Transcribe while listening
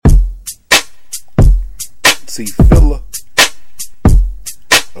T filler.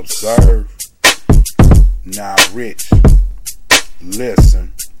 Observe. Now rich.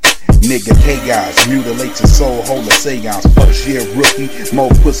 Listen. Nigga chaos, mutilate your soul, hold a seance. First year rookie, more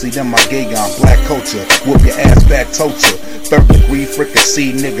pussy than my gay on. Black culture, whoop your ass back, torture. Third degree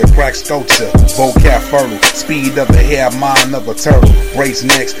fricassee, nigga crack sculpture. Vocab fertile, speed of the hair, mind of a turtle. Brace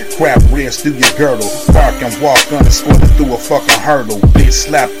necks, crap rears through your girdle. Park and walk underscored through a fucking hurdle. Bitch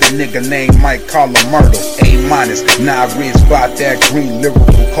slap the nigga name, might call him Myrtle. A-, not rich, bought that green lyrical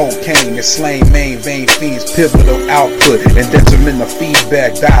cocaine. And slain main vein fiends, pivotal output. And detrimental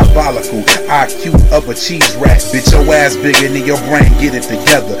feedback, diabolical. IQ of a cheese rat. Bitch, your ass bigger than your brain, get it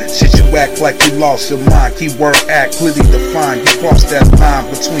together. Shit, you act like you lost your mind. Keyword act, clearly defined. You crossed that line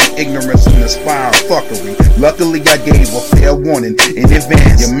between ignorance and aspiring fuckery. Luckily, I gave a fair warning in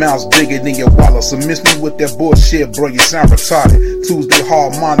advance. Your mouth's bigger than your wallet, so miss me with that bullshit, bro. You sound retarded. Tuesday hall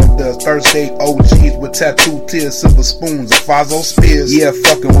monitors, Thursday OGs with tattooed tears, silver spoons, and Fazo Spears. Yeah,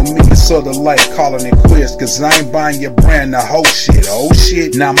 fucking with me is sorta like calling it quits, cause I ain't buying your brand, the whole shit. Oh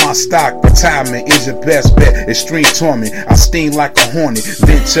shit, now my stock retirement is your best bet. Extreme torment, I sting like a hornet.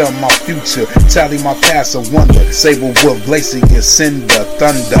 Venture my future, tally my past a wonder. Sable wolf, glacier, cinder,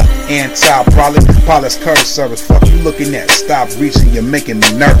 thunder. Anti-prolic, polished curve service. Fuck you looking at? Stop reaching, you're making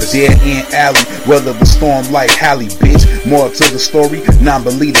me nervous. Dead end alley, weather the storm like Halle, bitch. More to the story,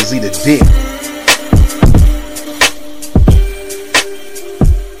 non-believers eat a dick.